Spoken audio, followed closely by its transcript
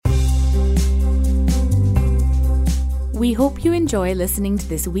We hope you enjoy listening to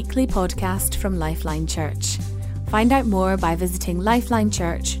this weekly podcast from Lifeline Church. Find out more by visiting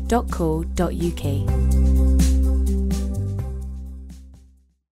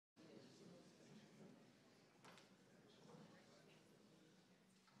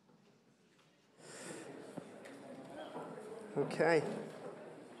Okay.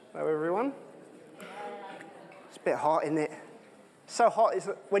 Hello, everyone. It's a bit hot, isn't it? So hot is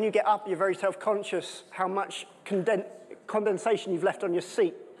that when you get up, you're very self-conscious how much condensation you've left on your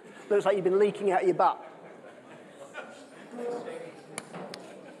seat. Looks like you've been leaking out your butt.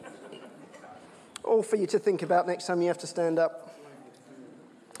 All for you to think about next time you have to stand up.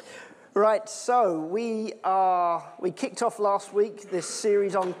 Right, so we kicked off last week this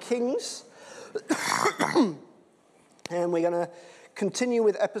series on Kings. And we're going to continue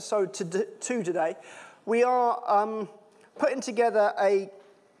with episode 2 today. We are putting together a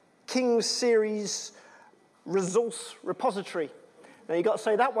Kings series resource repository. Now, you've got to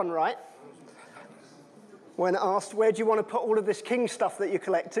say that one right. When asked, where do you want to put all of this King stuff that you're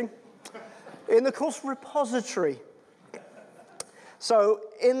collecting? In the course repository. So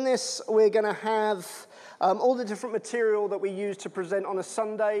in this, we're going to have all the different material that we use to present on a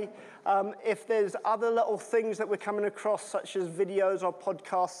Sunday. If there's other little things that we're coming across, such as videos or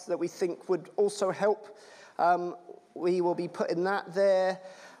podcasts that we think would also help, we will be putting that there.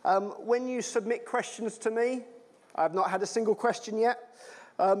 When you submit questions to me, I've not had a single question yet.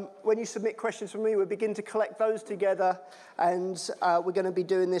 When you submit questions from me, we begin to collect those together, and we're going to be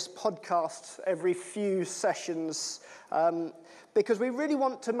doing this podcast every few sessions, because we really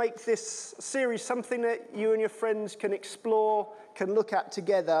want to make this series something that you and your friends can explore, can look at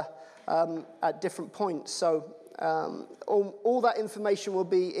together at different points. So all that information will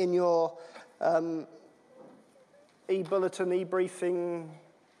be in your e-bulletin, e-briefing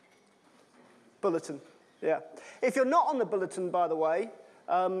bulletin. Yeah. If you're not on the bulletin, by the way,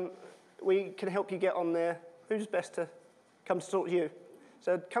 we can help you get on there. Who's best to come to talk to you?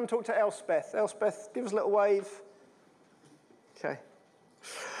 So come talk to Elspeth. Elspeth, give us a little wave. Okay.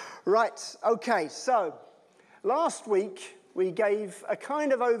 Right, okay, so last week we gave a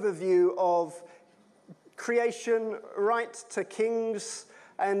kind of overview of creation right to Kings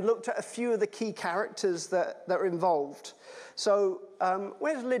and looked at a few of the key characters that are involved. So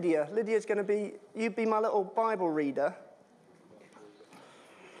where's Lydia? Lydia's going to be, you'd be my little Bible reader.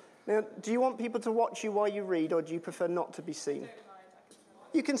 Now, do you want people to watch you while you read, or do you prefer not to be seen?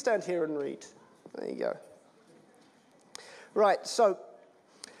 You can stand here and read. There you go. Right, so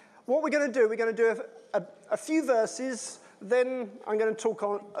what we're going to do, a few verses, then I'm going to talk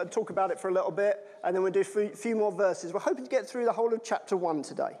about it for a little bit, and then we'll do a few more verses. We're hoping to get through the whole of chapter 1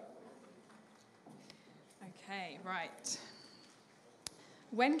 today. Okay, right.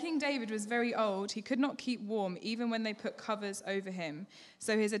 When King David was very old, he could not keep warm even when they put covers over him.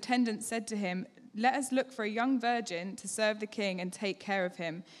 So his attendants said to him, "Let us look for a young virgin to serve the king and take care of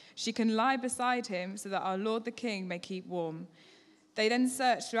him. She can lie beside him so that our lord the king may keep warm." They then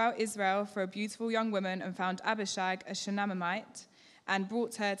searched throughout Israel for a beautiful young woman and found Abishag, a Shunammite, and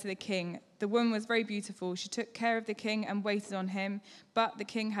brought her to the king. The woman was very beautiful. She took care of the king and waited on him, but the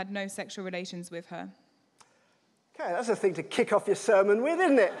king had no sexual relations with her. Okay, that's a thing to kick off your sermon with,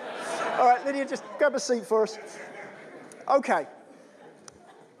 isn't it? All right, Lydia, just grab a seat for us. Okay.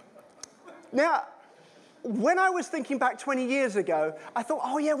 Now, when I was thinking back 20 years ago, I thought,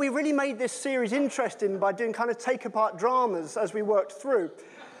 oh yeah, we really made this series interesting by doing kind of take-apart dramas as we worked through.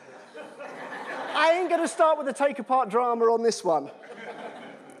 I ain't going to start with a take-apart drama on this one.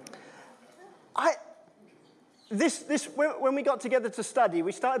 When we got together to study,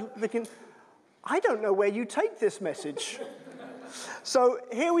 we started thinking, I don't know where you take this message. So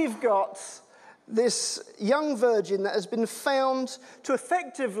here we've got this young virgin that has been found to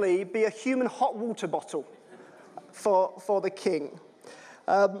effectively be a human hot water bottle for the king.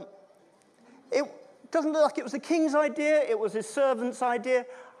 It doesn't look like it was the king's idea, it was his servant's idea.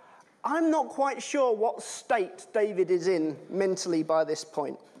 I'm not quite sure what state David is in mentally by this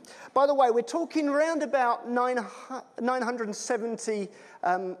point. By the way, we're talking around about 970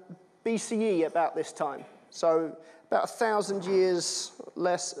 BCE about this time. So about 1,000 years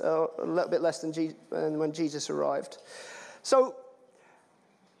less, a little bit less than when Jesus arrived. So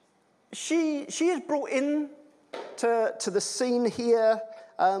she is brought in to the scene here.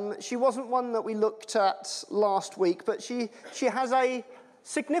 She wasn't one that we looked at last week, but she has a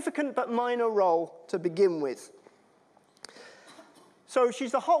significant but minor role to begin with. So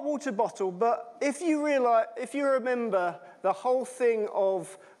she's the hot water bottle, but if you remember, the whole thing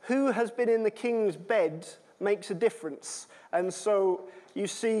of who has been in the king's bed makes a difference. And so You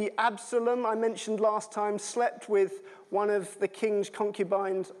see Absalom, I mentioned last time, slept with one of the king's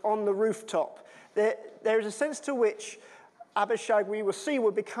concubines on the rooftop. There is a sense to which Abishag, we will see,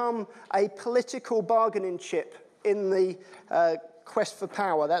 will become a political bargaining chip in the quest for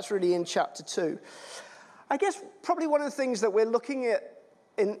power. That's really in chapter 2. I guess probably one of the things that we're looking at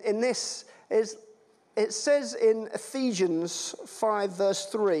in this is it says in Ephesians 5 verse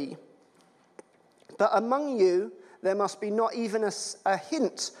 3, "But among you there must be not even a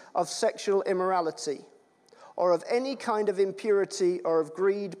hint of sexual immorality or of any kind of impurity or of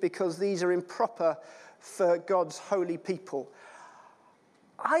greed, because these are improper for God's holy people."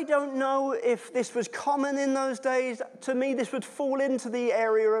 I don't know if this was common in those days. To me, this would fall into the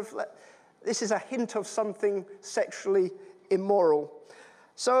area of, this is a hint of something sexually immoral.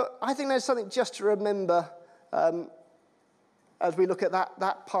 So I think there's something just to remember as we look at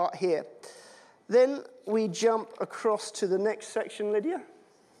that part here. Then we jump across to the next section, Lydia.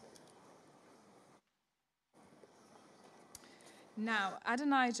 Now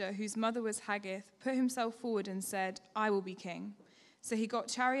Adonijah, whose mother was Haggith, put himself forward and said, "I will be king." So he got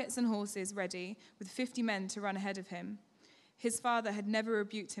chariots and horses ready, with 50 men to run ahead of him. His father had never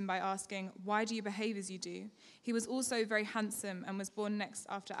rebuked him by asking, "Why do you behave as you do?" He was also very handsome and was born next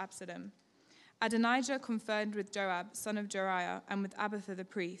after Absalom. Adonijah conferred with Joab, son of Jeruiah, and with Abiathar the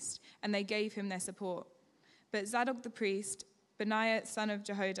priest, and they gave him their support. But Zadok the priest, Benaiah son of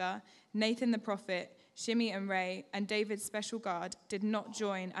Jehoiada, Nathan the prophet, Shimei and Ray, and David's special guard did not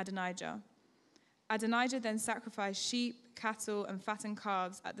join Adonijah. Adonijah then sacrificed sheep, cattle, and fattened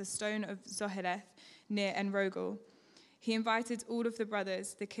calves at the stone of Zoheleth near En-Rogel. He invited all of the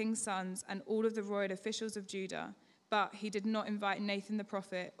brothers, the king's sons, and all of the royal officials of Judah, but he did not invite Nathan the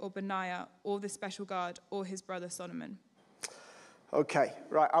prophet, or Benaiah, or the special guard, or his brother Solomon. Okay,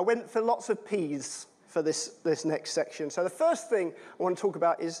 right. I went for lots of P's for this next section. So the first thing I want to talk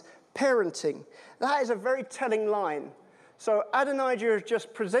about is parenting. That is a very telling line. So Adonijah has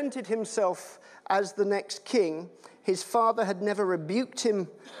just presented himself as the next king. His father had never rebuked him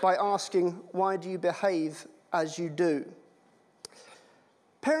by asking, "Why do you behave as you do?"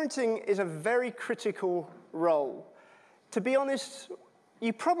 Parenting is a very critical role. To be honest,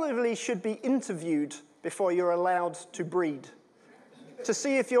 you probably should be interviewed before you're allowed to breed, to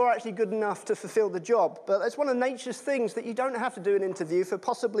see if you're actually good enough to fulfill the job. But it's one of nature's things that you don't have to do an interview for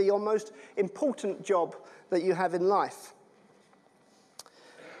possibly your most important job that you have in life.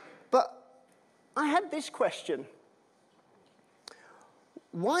 But I had this question.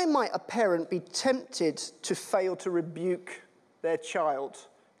 Why might a parent be tempted to fail to rebuke their child?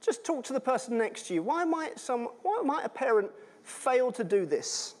 Just talk to the person next to you. Why might a parent fail to do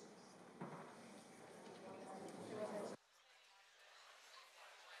this?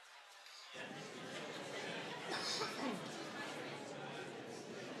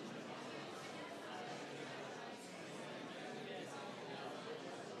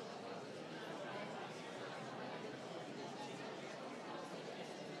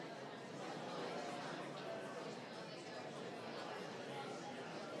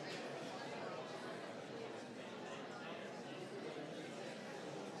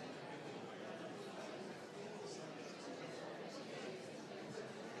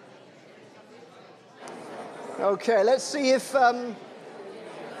 Okay, let's see if I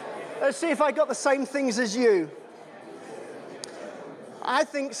got the same things as you. I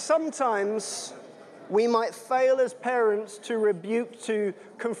think sometimes we might fail as parents to rebuke, to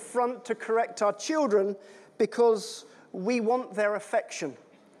confront, to correct our children because we want their affection.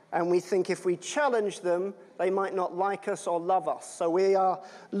 And we think if we challenge them, they might not like us or love us. So we are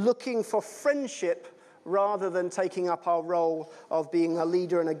looking for friendship rather than taking up our role of being a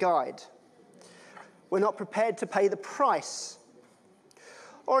leader and a guide. We're not prepared to pay the price.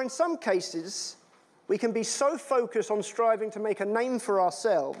 Or in some cases, we can be so focused on striving to make a name for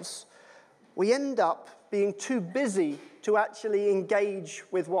ourselves, we end up being too busy to actually engage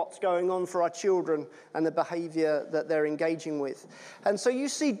with what's going on for our children and the behavior that they're engaging with. And so you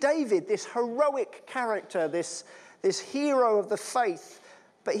see David, this heroic character, this hero of the faith,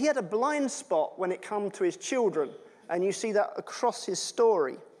 but he had a blind spot when it came to his children, and you see that across his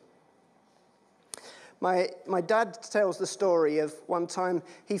story. My dad tells the story of one time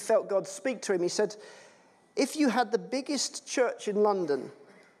he felt God speak to him. He said, "If you had the biggest church in London,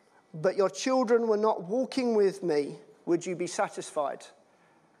 but your children were not walking with me, would you be satisfied?"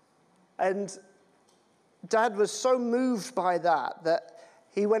 And Dad was so moved by that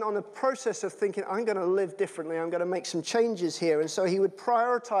he went on a process of thinking, I'm going to live differently. I'm going to make some changes here. And so he would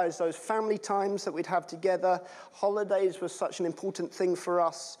prioritize those family times that we'd have together. Holidays was such an important thing for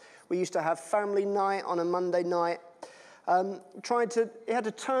us. We used to have family night on a Monday night. he had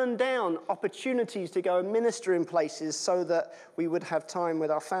to turn down opportunities to go and minister in places so that we would have time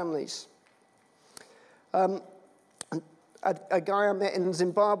with our families. A guy I met in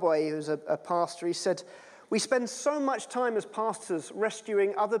Zimbabwe who's a pastor, he said, we spend so much time as pastors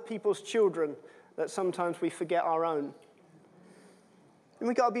rescuing other people's children that sometimes we forget our own. And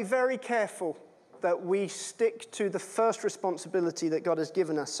we've got to be very careful that we stick to the first responsibility that God has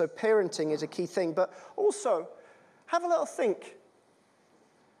given us. So parenting is a key thing. But also, have a little think.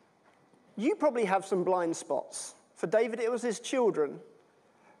 You probably have some blind spots. For David, it was his children.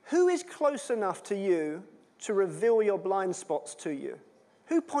 Who is close enough to you to reveal your blind spots to you?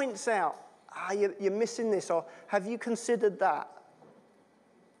 Who points out, you're missing this, or have you considered that?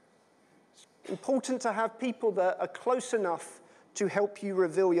 It's important to have people that are close enough to help you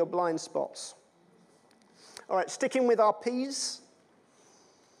reveal your blind spots. All right, sticking with our P's.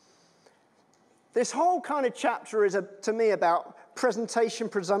 This whole kind of chapter is, to me, about presentation,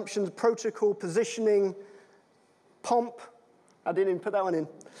 presumptions, protocol, positioning, pomp. I didn't even put that one in.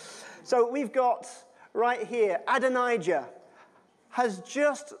 So we've got right here, Adonijah has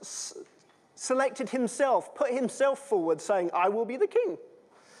just selected himself, put himself forward, saying, I will be the king.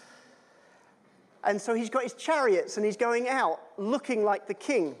 And so he's got his chariots and he's going out looking like the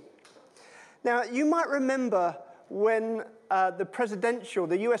king. Now, you might remember when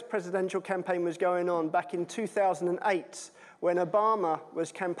the US presidential campaign was going on back in 2008, when Obama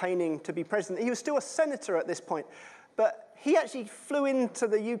was campaigning to be president. He was still a senator at this point, but he actually flew into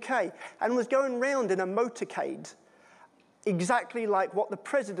the UK and was going round in a motorcade, exactly like what the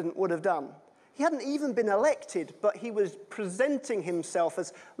president would have done. He hadn't even been elected, but he was presenting himself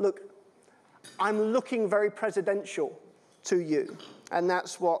as, look, I'm looking very presidential to you. And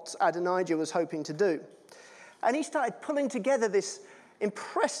that's what Adonijah was hoping to do. And he started pulling together this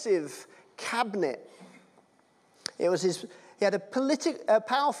impressive cabinet. He had a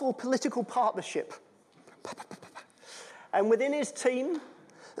powerful political partnership. And within his team,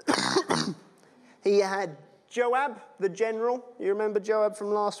 he had Joab, the general. You remember Joab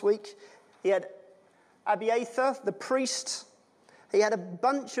from last week? He had Abiathar, the priest. He had a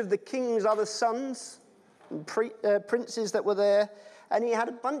bunch of the king's other sons, and princes that were there. And he had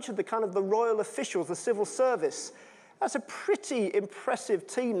a bunch of the royal officials, the civil service. That's a pretty impressive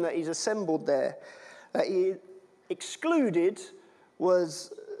team that he's assembled there. He excluded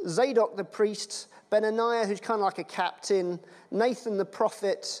was Zadok the priest, Benaniah, who's kind of like a captain, Nathan the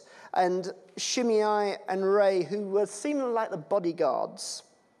prophet, and Shimei and Ray, who were seemingly like the bodyguards.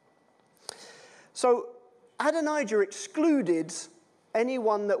 So Adonijah excluded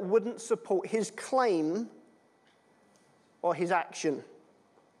anyone that wouldn't support his claim or his action.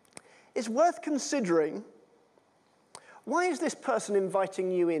 It's worth considering, why is this person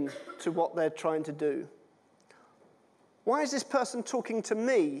inviting you in to what they're trying to do? Why is this person talking to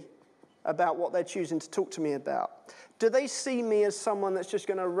me about what they're choosing to talk to me about? Do they see me as someone that's just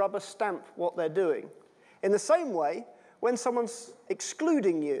going to rubber stamp what they're doing? In the same way, when someone's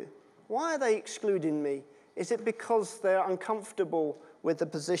excluding you, why are they excluding me? Is it because they're uncomfortable with the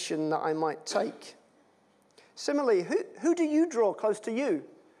position that I might take? Similarly, who do you draw close to you?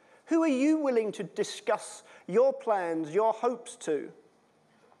 Who are you willing to discuss your plans, your hopes to?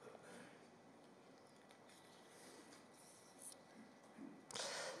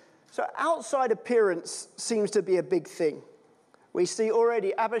 So outside appearance seems to be a big thing. We see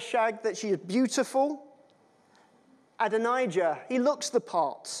already Abishag, that she is beautiful. Adonijah, he looks the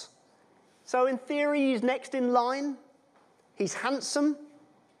part. So in theory, he's next in line. He's handsome.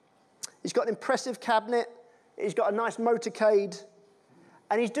 He's got an impressive cabinet. He's got a nice motorcade.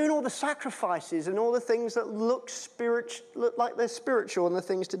 And he's doing all the sacrifices and all the things that look like they're spiritual and the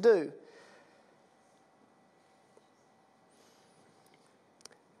things to do.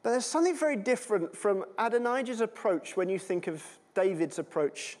 But there's something very different from Adonijah's approach when you think of David's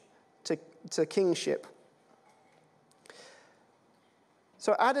approach to kingship.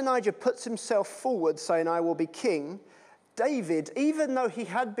 So Adonijah puts himself forward saying, I will be king. David, even though he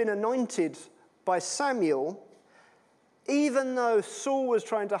had been anointed by Samuel, even though Saul was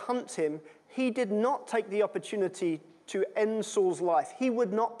trying to hunt him, he did not take the opportunity to end Saul's life. He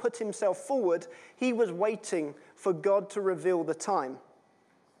would not put himself forward. He was waiting for God to reveal the time.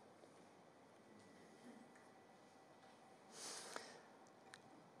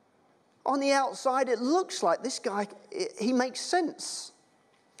 On the outside, it looks like this guy, he makes sense.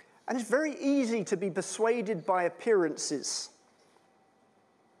 And it's very easy to be persuaded by appearances.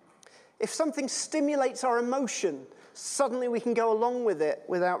 If something stimulates our emotion, suddenly we can go along with it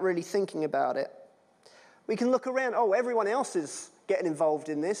without really thinking about it. We can look around, oh, everyone else is getting involved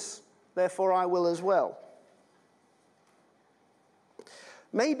in this, therefore I will as well.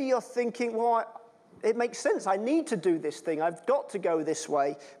 Maybe you're thinking, well, it makes sense. I need to do this thing. I've got to go this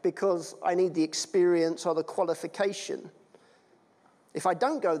way because I need the experience or the qualification. If I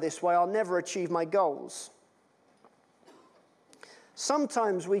don't go this way, I'll never achieve my goals.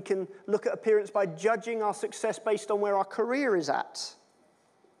 Sometimes we can look at appearance by judging our success based on where our career is at.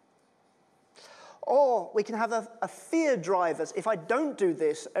 Or we can have a fear drive us. If I don't do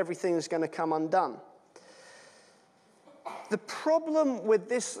this, everything is going to come undone. The problem with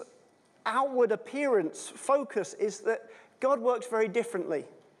this outward appearance focus is that God works very differently.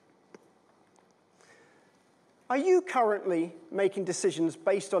 Are you currently making decisions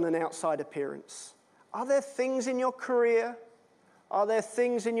based on an outside appearance? Are there things in your career? Are there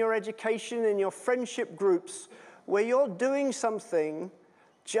things in your education, in your friendship groups, where you're doing something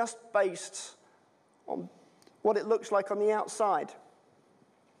just based on what it looks like on the outside?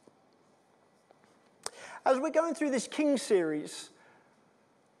 As we're going through this King series,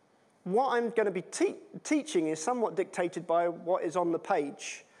 what I'm going to be teaching is somewhat dictated by what is on the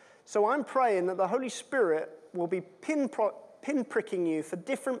page. So I'm praying that the Holy Spirit will be pinpricking you for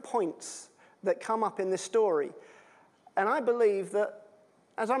different points that come up in this story. And I believe that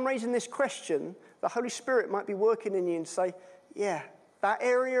as I'm raising this question, the Holy Spirit might be working in you and say, yeah, that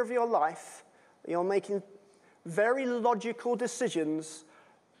area of your life, you're making very logical decisions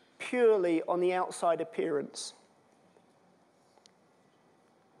purely on the outside appearance.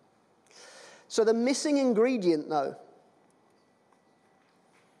 So the missing ingredient, though,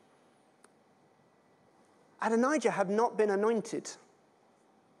 Adonijah had not been anointed.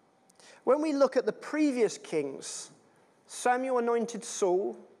 When we look at the previous kings, Samuel anointed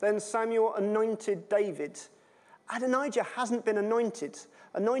Saul, then Samuel anointed David. Adonijah hasn't been anointed.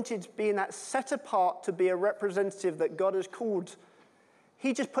 Anointed being that set apart to be a representative that God has called.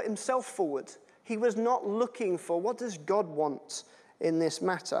 He just put himself forward. He was not looking for what does God want in this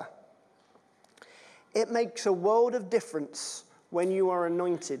matter. It makes a world of difference when you are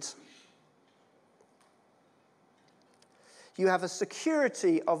anointed. You have a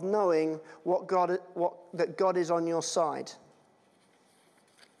security of knowing that God is on your side.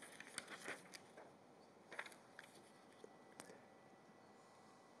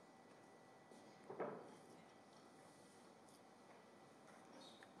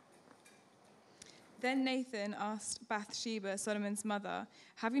 Then Nathan asked Bathsheba, Solomon's mother,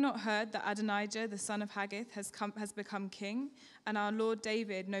 "Have you not heard that Adonijah, the son of Haggith, has become king, and our Lord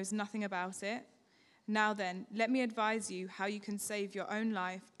David knows nothing about it? Now then, let me advise you how you can save your own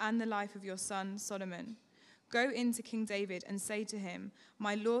life and the life of your son Solomon. Go in to King David and say to him,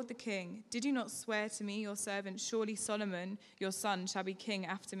 'My lord the king, did you not swear to me, your servant, surely Solomon, your son, shall be king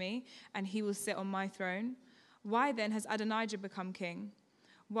after me, and he will sit on my throne? Why then has Adonijah become king?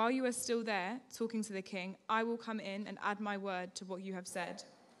 While you are still there, talking to the king, I will come in and add my word to what you have said.'"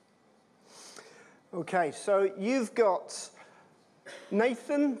 Okay, so you've got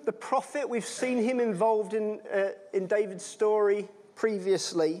Nathan, the prophet. We've seen him involved in David's story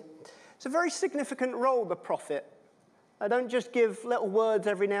previously. It's a very significant role, the prophet. I don't just give little words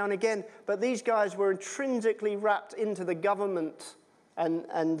every now and again, but these guys were intrinsically wrapped into the government and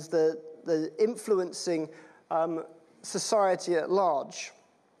the influencing society at large.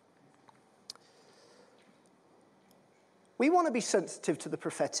 We want to be sensitive to the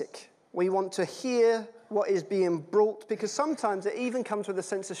prophetic. We want to hear what is being brought, because sometimes it even comes with a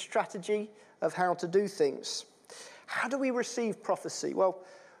sense of strategy of how to do things. How do we receive prophecy? Well,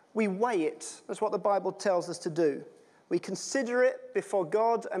 we weigh it. That's what the Bible tells us to do. We consider it before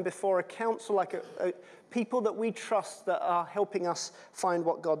God and before a council, like people that we trust that are helping us find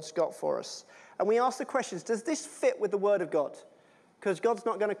what God's got for us. And we ask the questions, does this fit with the Word of God? Because God's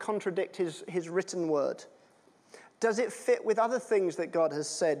not going to contradict his written word. Does it fit with other things that God has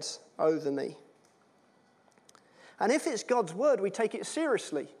said over me? And if it's God's word, we take it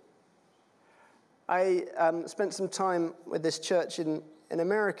seriously. I spent some time with this church in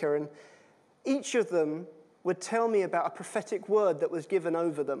America, and each of them would tell me about a prophetic word that was given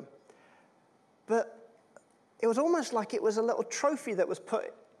over them. But it was almost like it was a little trophy that was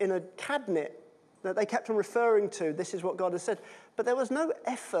put in a cabinet that they kept on referring to. This is what God has said. But there was no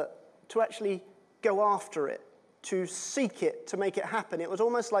effort to actually go after it, to seek it, to make it happen. It was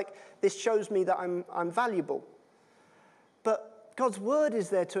almost like, this shows me that I'm valuable. But God's word is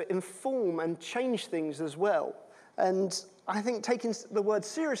there to inform and change things as well. And I think taking the word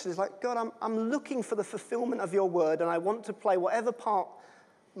seriously is like, God, I'm looking for the fulfillment of your word, and I want to play whatever part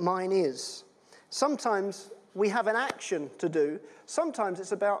mine is. Sometimes we have an action to do. Sometimes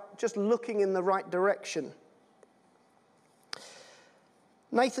it's about just looking in the right direction.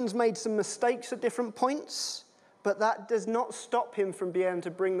 Nathan's made some mistakes at different points, but that does not stop him from being able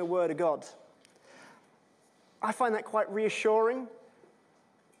to bring the word of God. I find that quite reassuring.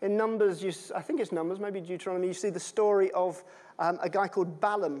 In Numbers, I think it's Numbers, maybe Deuteronomy, you see the story of a guy called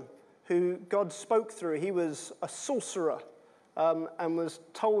Balaam, who God spoke through. He was a sorcerer and was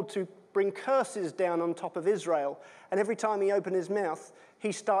told to bring curses down on top of Israel. And every time he opened his mouth,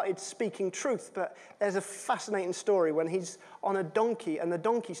 he started speaking truth. But there's a fascinating story when he's on a donkey and the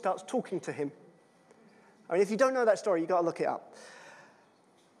donkey starts talking to him. I mean, if you don't know that story, you've got to look it up.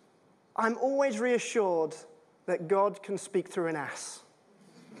 I'm always reassured that God can speak through an ass,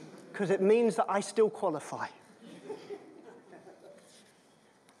 because it means that I still qualify.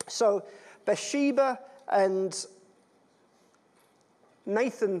 So Bathsheba and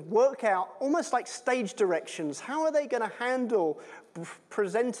Nathan work out almost like stage directions. How are they going to handle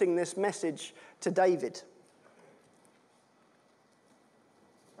presenting this message to David?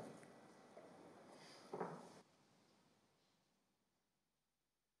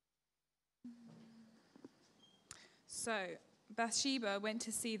 So Bathsheba went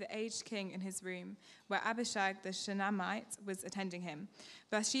to see the aged king in his room, where Abishag the Shunammite was attending him.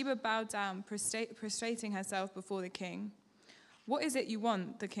 Bathsheba bowed down, prostrating herself before the king. "What is it you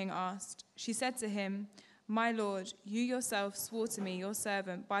want?" the king asked. She said to him, "My lord, you yourself swore to me, your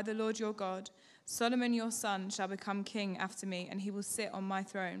servant, by the Lord your God, Solomon your son shall become king after me, and he will sit on my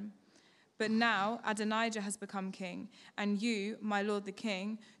throne. But now Adonijah has become king, and you, my lord the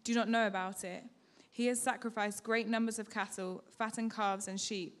king, do not know about it. He has sacrificed great numbers of cattle, fattened calves and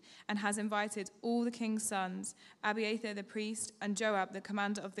sheep, and has invited all the king's sons, Abiathar the priest and Joab the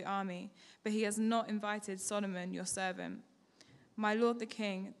commander of the army, but he has not invited Solomon your servant. My lord the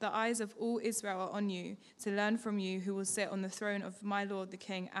king, the eyes of all Israel are on you, to learn from you who will sit on the throne of my lord the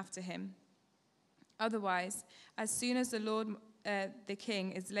king after him. Otherwise, as soon as the Lord the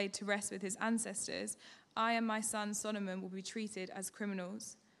king is laid to rest with his ancestors, I and my son Solomon will be treated as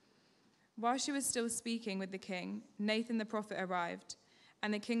criminals." While she was still speaking with the king, Nathan the prophet arrived,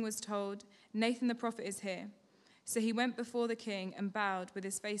 and the king was told, "Nathan the prophet is here." So he went before the king and bowed with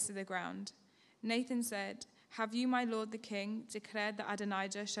his face to the ground. Nathan said, "Have you, my lord the king, declared that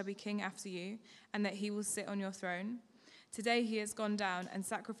Adonijah shall be king after you, and that he will sit on your throne? Today he has gone down and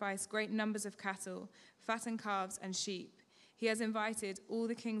sacrificed great numbers of cattle, fattened calves and sheep. He has invited all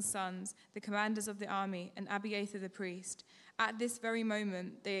the king's sons, the commanders of the army, and Abiathar the priest. At this very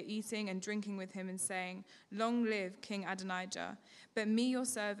moment they are eating and drinking with him and saying, 'Long live King Adonijah.' But me, your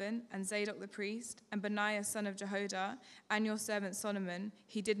servant, and Zadok the priest, and Benaiah son of Jehoiada, and your servant Solomon,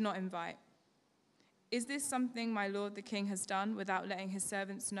 he did not invite. Is this something my lord the king has done without letting his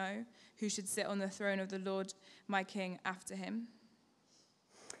servants know who should sit on the throne of the Lord my king after him?"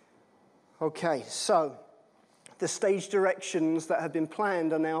 Okay, so the stage directions that have been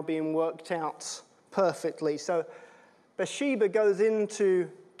planned are now being worked out perfectly. So Bathsheba goes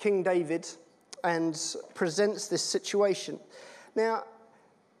into King David and presents this situation. Now,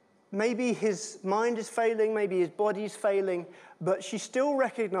 maybe his mind is failing, maybe his body's failing, but she still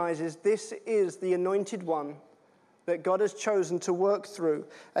recognizes this is the anointed one that God has chosen to work through.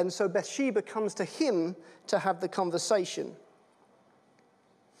 And so Bathsheba comes to him to have the conversation.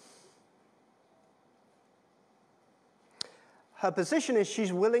 Her position is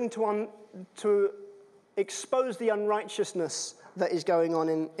she's willing to expose the unrighteousness that is going on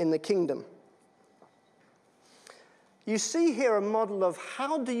in the kingdom. You see here a model of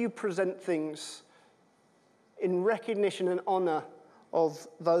how do you present things in recognition and honor of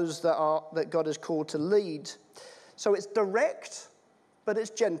those that God has called to lead. So it's direct, but it's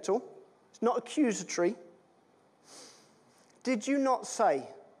gentle. It's not accusatory. Did you not say?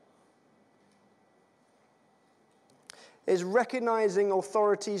 Is recognizing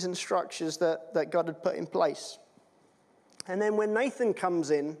authorities and structures that God had put in place. And then when Nathan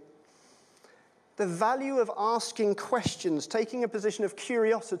comes in, the value of asking questions, taking a position of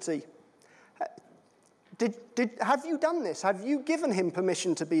curiosity. Have you done this? Have you given him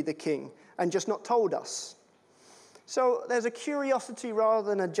permission to be the king and just not told us? So there's a curiosity rather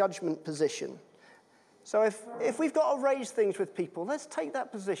than a judgment position. So if we've got to raise things with people, let's take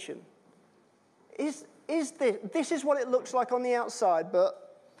that position. This is what it looks like on the outside,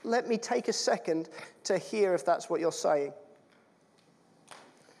 but let me take a second to hear if that's what you're saying.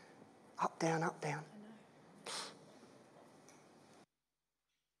 Up, down, up, down.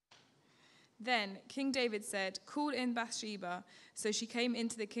 Then King David said, "Call in Bathsheba." So she came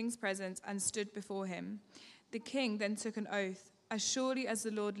into the king's presence and stood before him. The king then took an oath. "As surely as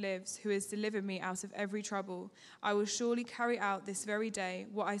the Lord lives, who has delivered me out of every trouble, I will surely carry out this very day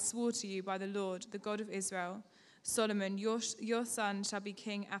what I swore to you by the Lord, the God of Israel. Solomon, your son, shall be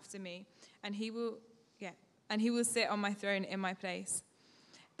king after me, and he will and he will sit on my throne in my place."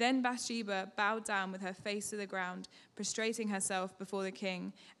 Then Bathsheba bowed down with her face to the ground, prostrating herself before the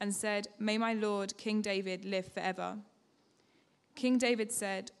king, and said, "May my lord, King David, live forever." King David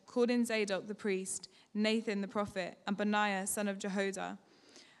said, "Call in Zadok the priest, Nathan the prophet, and Benaiah son of Jehoiada."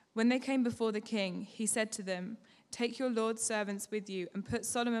 When they came before the king, he said to them, "Take your lord's servants with you, and put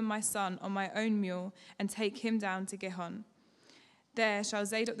Solomon my son on my own mule, and take him down to Gihon. There shall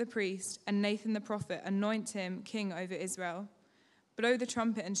Zadok the priest and Nathan the prophet anoint him king over Israel. Blow the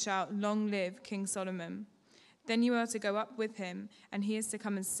trumpet and shout, 'Long live King Solomon.' Then you are to go up with him, and he is to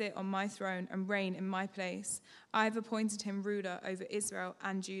come and sit on my throne and reign in my place. I have appointed him ruler over Israel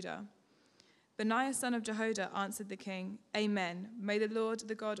and Judah." Benaiah son of Jehoiada answered the king, "Amen. May the Lord,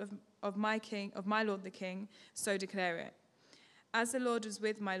 the God of my lord the king, so declare it. As the Lord was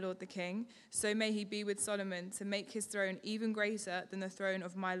with my lord the king, so may he be with Solomon, to make his throne even greater than the throne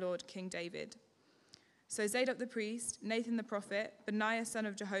of my lord King David." So Zadok the priest, Nathan the prophet, Benaiah son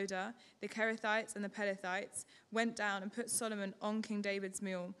of Jehoiada, the Kerethites and the Pelethites went down and put Solomon on King David's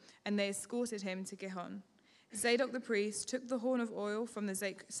mule, and they escorted him to Gihon. Zadok the priest took the horn of oil from the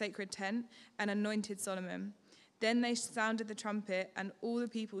sacred tent and anointed Solomon. Then they sounded the trumpet, and all the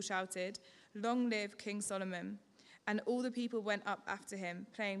people shouted, "Long live King Solomon." And all the people went up after him,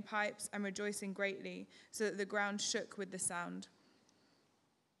 playing pipes and rejoicing greatly, so that the ground shook with the sound.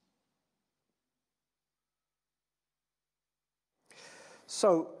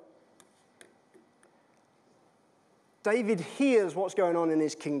 So, David hears what's going on in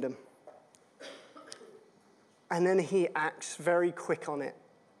his kingdom. And then he acts very quick on it.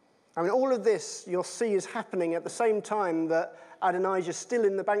 I mean, all of this you'll see is happening at the same time that Adonijah's still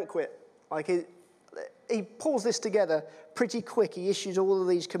in the banquet. Like, he pulls this together pretty quick. He issues all of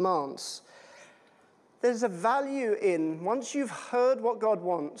these commands. There's a value in, once you've heard what God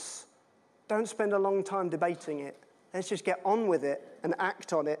wants, don't spend a long time debating it. Let's just get on with it and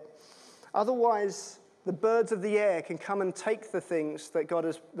act on it. Otherwise, the birds of the air can come and take the things that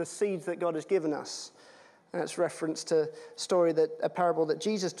the seeds that God has given us. And that's reference to a parable that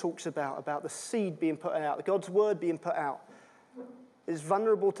Jesus talks about the seed being put out, God's word being put out. It's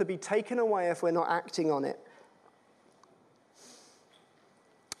vulnerable to be taken away if we're not acting on it.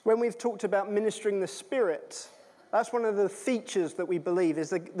 When we've talked about ministering the Spirit, that's one of the features that we believe is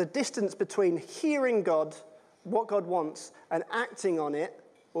the distance between hearing God, what God wants, and acting on it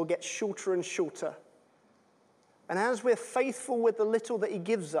will get shorter and shorter. And as we're faithful with the little that he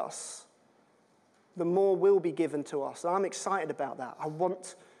gives us, the more will be given to us. And I'm excited about that. I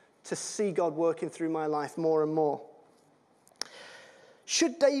want to see God working through my life more and more.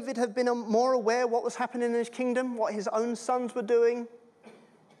 Should David have been more aware what was happening in his kingdom, what his own sons were doing?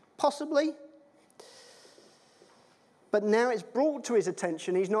 Possibly. But now it's brought to his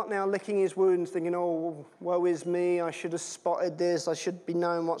attention. He's not now licking his wounds thinking, "Oh, woe is me, I should have spotted this, I should be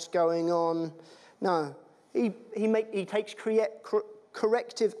knowing what's going on." No, he takes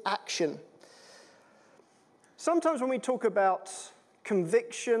corrective action. Sometimes when we talk about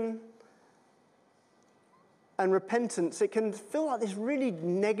conviction and repentance, it can feel like this really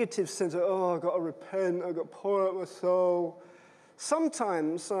negative sense of, "Oh, I've got to repent, I've got to pour out my soul."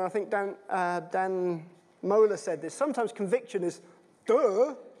 Sometimes, and I think Dan Moeller said this, sometimes conviction is,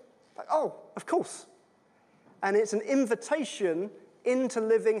 duh, like, oh, of course. And it's an invitation into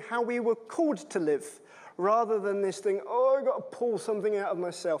living how we were called to live, rather than this thing, "Oh, I've got to pull something out of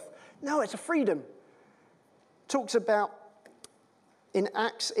myself." No, it's a freedom. Talks about in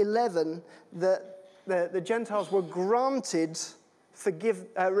Acts 11 that the Gentiles were granted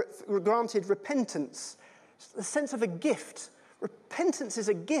repentance. It's the sense of a gift. Repentance is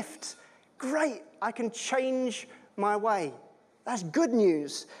a gift. Great, I can change my way. That's good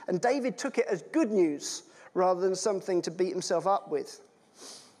news. And David took it as good news rather than something to beat himself up with.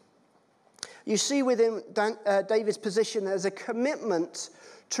 You see within David's position, there's a commitment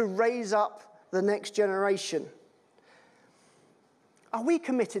to raise up the next generation. Are we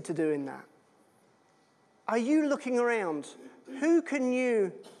committed to doing that? Are you looking around? Who can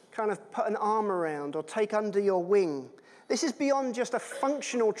you kind of put an arm around or take under your wing? This is beyond just a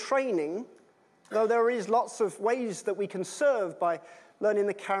functional training, though there is lots of ways that we can serve by learning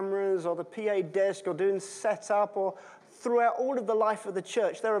the cameras or the PA desk or doing setup or throughout all of the life of the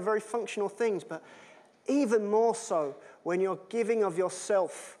church. There are very functional things, but even more so when you're giving of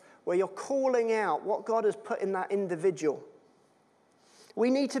yourself, where you're calling out what God has put in that individual. We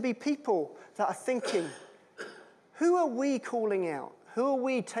need to be people that are thinking, who are we calling out? Who are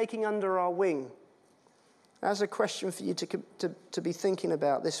we taking under our wing? That's a question for you to be thinking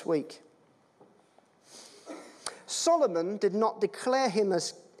about this week. Solomon did not declare him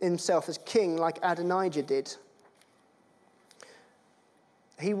as himself as king like Adonijah did.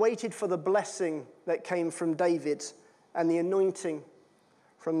 He waited for the blessing that came from David and the anointing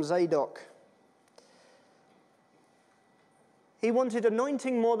from Zadok. He wanted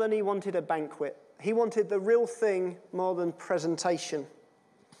anointing more than he wanted a banquet. He wanted the real thing more than presentation.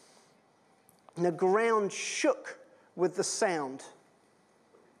 And the ground shook with the sound.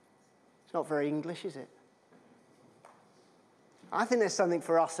 It's not very English, is it? I think there's something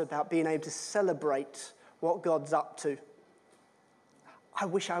for us about being able to celebrate what God's up to. I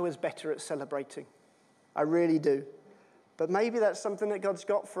wish I was better at celebrating. I really do. But maybe that's something that God's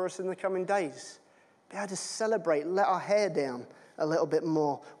got for us in the coming days. Be able to celebrate, let our hair down a little bit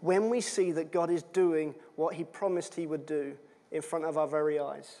more when we see that God is doing what he promised he would do in front of our very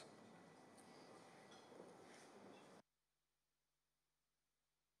eyes.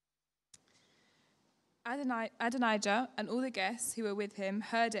 Adonijah and all the guests who were with him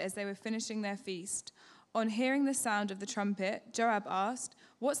heard it as they were finishing their feast. On hearing the sound of the trumpet, Joab asked,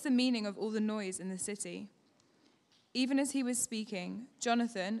 "What's the meaning of all the noise in the city?" Even as he was speaking,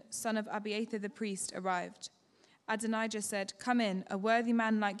 Jonathan, son of Abiathar the priest, arrived. Adonijah said, "Come in, a worthy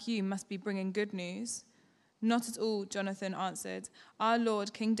man like you must be bringing good news." "Not at all," Jonathan answered. "Our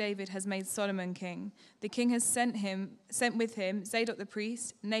Lord, King David, has made Solomon king. The king has sent with him Zadok the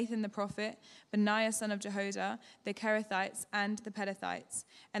priest, Nathan the prophet, Benaiah son of Jehoiada, the Kerethites and the Pelethites,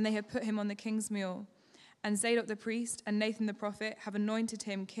 and they have put him on the king's mule. And Zadok the priest and Nathan the prophet have anointed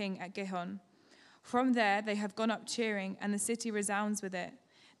him king at Gihon. From there they have gone up cheering, and the city resounds with it.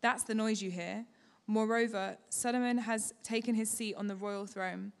 That's the noise you hear. Moreover, Solomon has taken his seat on the royal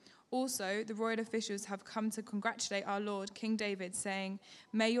throne. Also, the royal officials have come to congratulate our Lord, King David, saying,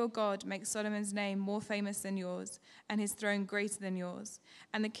 'May your God make Solomon's name more famous than yours, and his throne greater than yours.'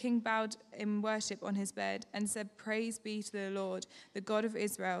 And the king bowed in worship on his bed and said, 'Praise be to the Lord, the God of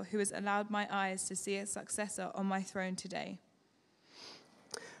Israel, who has allowed my eyes to see a successor on my throne today.'"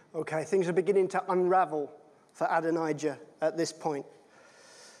 Okay, things are beginning to unravel for Adonijah at this point.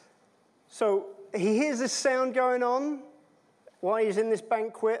 So he hears this sound going on while he's in this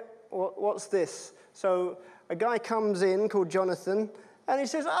banquet. What's this? So a guy comes in called Jonathan, and he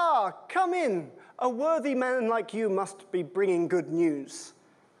says, "Come in. A worthy man like you must be bringing good news."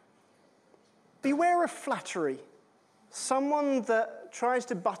 Beware of flattery. Someone that tries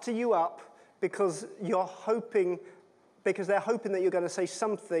to butter you up because they're hoping that you're going to say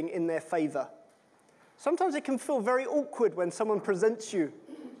something in their favor. Sometimes it can feel very awkward when someone presents you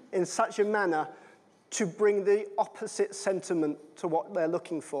in such a manner to bring the opposite sentiment to what they're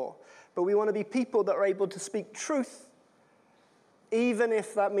looking for. But we want to be people that are able to speak truth, even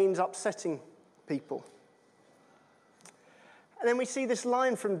if that means upsetting people. And then we see this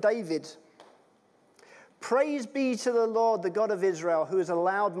line from David. "Praise be to the Lord, the God of Israel, who has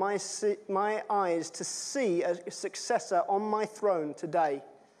allowed my eyes to see a successor on my throne today."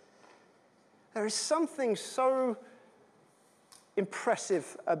 There is something so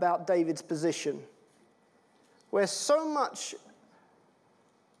impressive about David's position, where so much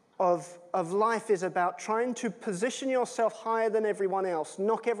of life is about trying to position yourself higher than everyone else,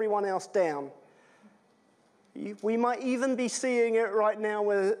 knock everyone else down. We might even be seeing it right now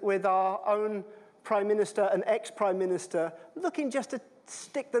with our own Prime Minister and ex-Prime Minister looking just to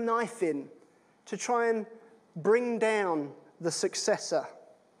stick the knife in to try and bring down the successor.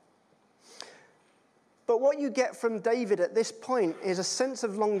 But what you get from David at this point is a sense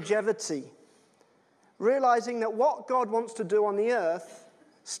of longevity, realizing that what God wants to do on the earth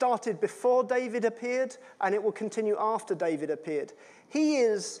started before David appeared, and it will continue after David appeared. He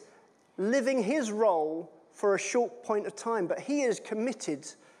is living his role for a short point of time, but he is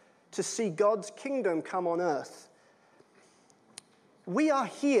committed to see God's kingdom come on earth. We are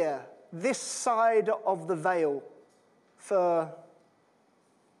here, this side of the veil, for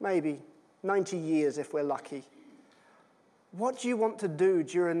maybe 90 years if we're lucky. What do you want to do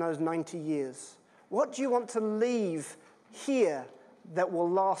during those 90 years? What do you want to leave here that will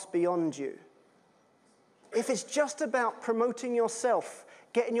last beyond you? If it's just about promoting yourself,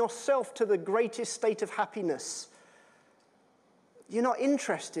 getting yourself to the greatest state of happiness, you're not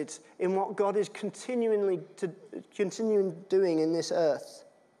interested in what God is continuing doing in this earth.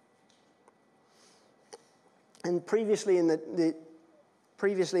 And previously in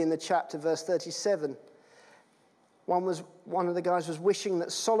the chapter, verse 37, one of the guys was wishing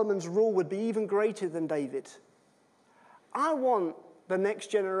that Solomon's rule would be even greater than David. I want the next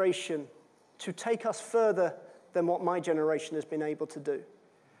generation to take us further than what my generation has been able to do.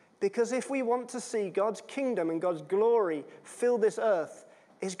 Because if we want to see God's kingdom and God's glory fill this earth,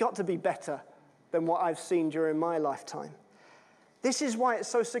 it's got to be better than what I've seen during my lifetime. This is why it's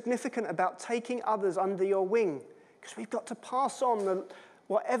so significant about taking others under your wing, because we've got to pass on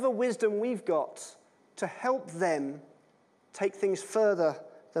whatever wisdom we've got to help them take things further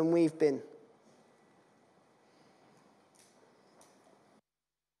than we've been.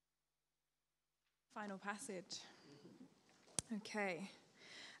 Final passage. Okay.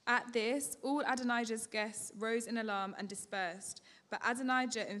 At this, all Adonijah's guests rose in alarm and dispersed. But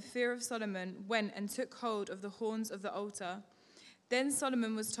Adonijah, in fear of Solomon, went and took hold of the horns of the altar. Then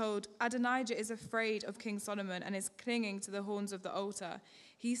Solomon was told, Adonijah is afraid of King Solomon and is clinging to the horns of the altar.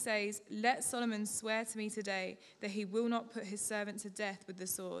 He says, let Solomon swear to me today that he will not put his servant to death with the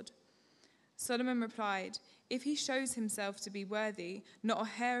sword. Solomon replied, if he shows himself to be worthy, not a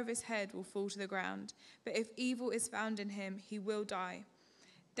hair of his head will fall to the ground. But if evil is found in him, he will die.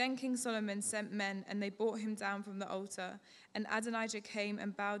 Then King Solomon sent men, and they brought him down from the altar. And Adonijah came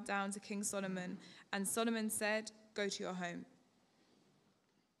and bowed down to King Solomon. And Solomon said, go to your home.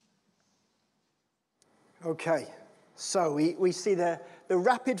 Okay, so we see the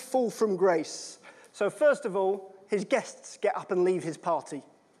rapid fall from grace. So first of all, his guests get up and leave his party.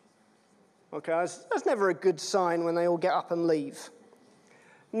 Okay, that's never a good sign when they all get up and leave.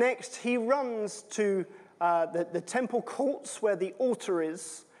 Next, he runs to the temple courts where the altar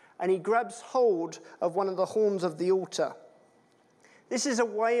is, and he grabs hold of one of the horns of the altar. This is a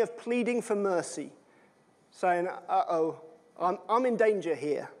way of pleading for mercy, saying, I'm in danger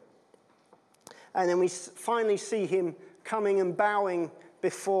here. And then we finally see him coming and bowing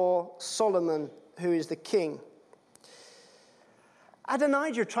before Solomon, who is the king.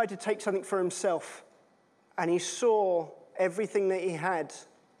 Adonijah tried to take something for himself, and he saw everything that he had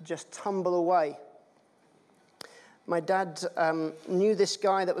just tumble away. My dad knew this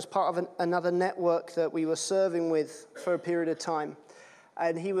guy that was part of another network that we were serving with for a period of time.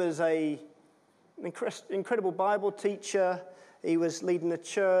 And he was an incredible Bible teacher. He was leading a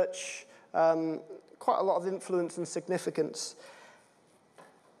church. Quite a lot of influence and significance.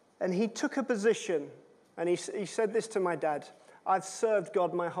 And he took a position, and he said this to my dad, I've served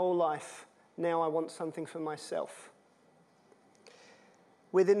God my whole life, now I want something for myself.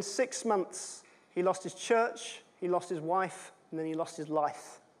 Within 6 months, he lost his church, he lost his wife, and then he lost his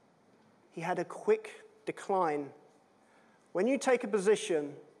life. He had a quick decline. When you take a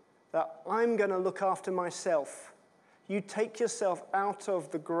position that I'm going to look after myself, you take yourself out of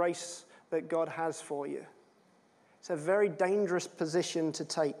the grace that God has for you. It's a very dangerous position to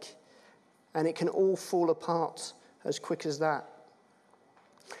take, and it can all fall apart as quick as that.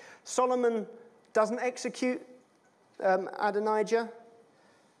 Solomon doesn't execute Adonijah,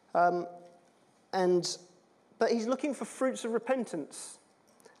 but he's looking for fruits of repentance,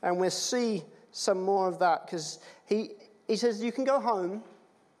 and we'll see some more of that, because he says you can go home,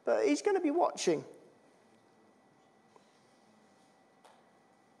 but he's going to be watching.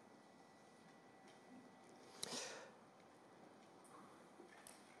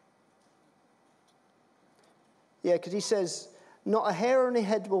 Yeah, because he says, not a hair on his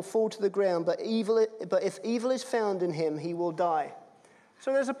head will fall to the ground, but if evil is found in him, he will die.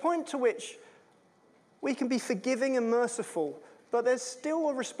 So there's a point to which we can be forgiving and merciful, but there's still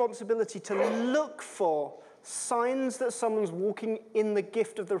a responsibility to look for signs that someone's walking in the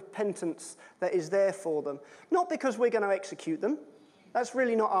gift of the repentance that is there for them. Not because we're going to execute them. That's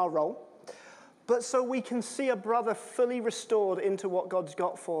really not our role. But so we can see a brother fully restored into what God's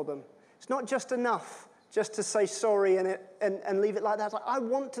got for them. It's not just enough just to say sorry and leave it like that. I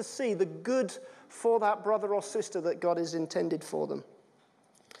want to see the good for that brother or sister that God has intended for them.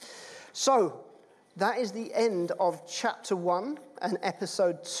 So, that is the end of chapter 1 and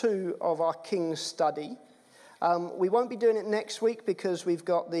episode 2 of our King's study. We won't be doing it next week because we've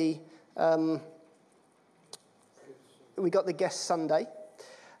got the guest Sunday.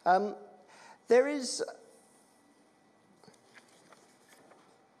 There is...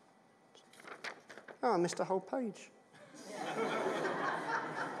 Oh, I missed a whole page.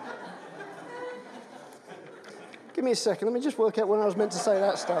 Give me a second. Let me just work out when I was meant to say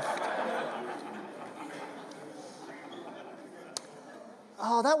that stuff.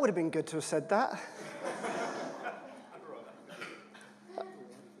 Oh, that would have been good to have said that.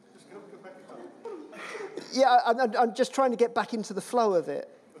 Yeah, I'm just trying to get back into the flow of it.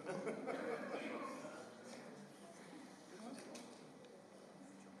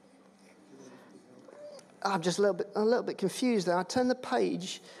 I'm just a little bit confused there. I turned the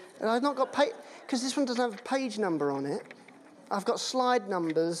page, and I've not got page, because this one doesn't have a page number on it. I've got slide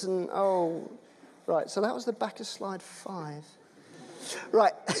numbers, and right, so that was the back of slide 5.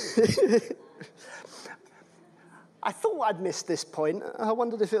 Right. I thought I'd missed this point. I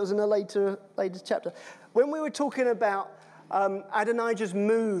wondered if it was in a later chapter. When we were talking about Adonijah's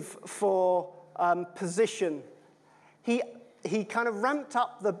move for position, he kind of ramped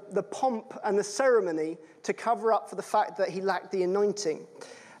up the pomp and the ceremony to cover up for the fact that he lacked the anointing.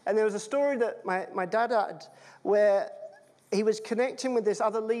 And there was a story that my dad had where he was connecting with this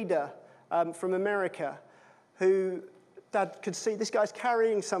other leader from America who Dad could see this guy's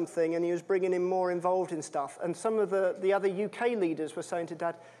carrying something and he was bringing him more involved in stuff. And some of the other UK leaders were saying to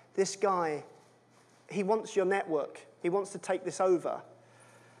Dad, this guy, he wants your network. He wants to take this over.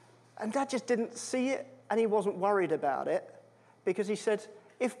 And Dad just didn't see it and he wasn't worried about it because he said,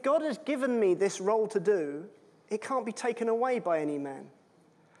 if God has given me this role to do, it can't be taken away by any man.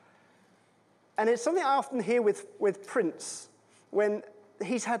 And it's something I often hear with Prince when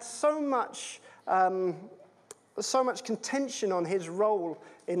he's had so much contention on his role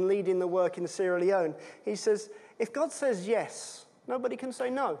in leading the work in Sierra Leone. He says, if God says yes, nobody can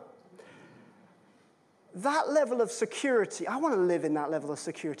say no. That level of security, I want to live in that level of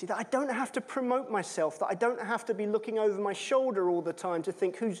security, that I don't have to promote myself, that I don't have to be looking over my shoulder all the time to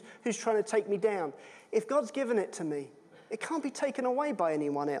think who's trying to take me down. If God's given it to me, it can't be taken away by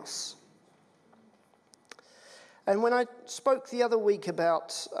anyone else. And when I spoke the other week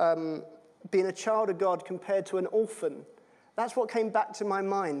about being a child of God compared to an orphan, that's what came back to my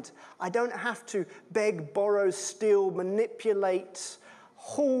mind. I don't have to beg, borrow, steal, manipulate,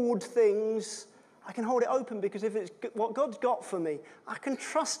 hoard things. I can hold it open because if it's what God's got for me, I can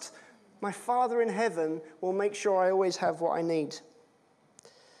trust my Father in heaven will make sure I always have what I need.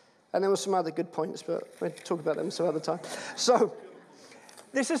 And there were some other good points, but we'll talk about them some other time. So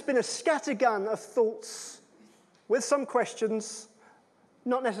this has been a scattergun of thoughts with some questions,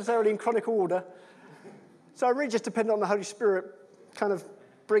 not necessarily in chronicle order. So I really just depend on the Holy Spirit kind of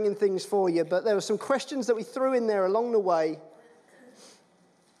bringing things for you. But there were some questions that we threw in there along the way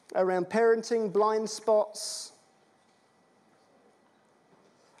around parenting, blind spots.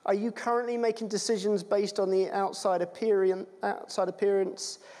 Are you currently making decisions based on the outside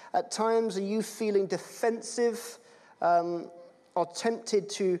appearance? At times, are you feeling defensive or tempted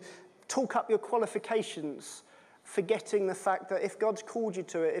to talk up your qualifications, forgetting the fact that if God's called you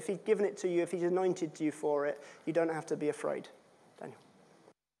to it, if he's given it to you, if he's anointed you for it, you don't have to be afraid. Daniel.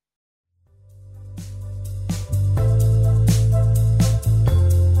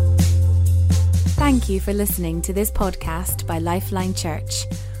 Thank you for listening to this podcast by Lifeline Church.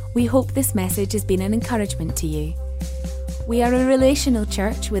 We hope this message has been an encouragement to you. We are a relational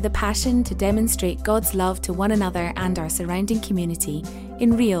church with a passion to demonstrate God's love to one another and our surrounding community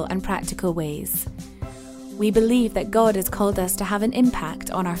in real and practical ways. We believe that God has called us to have an impact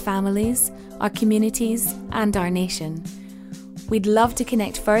on our families, our communities, and our nation. We'd love to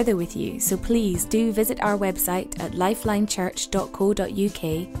connect further with you, so please do visit our website at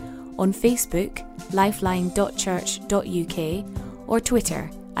lifelinechurch.co.uk, on Facebook, lifeline.church.uk, or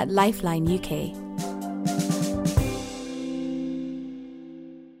Twitter @LifelineUK.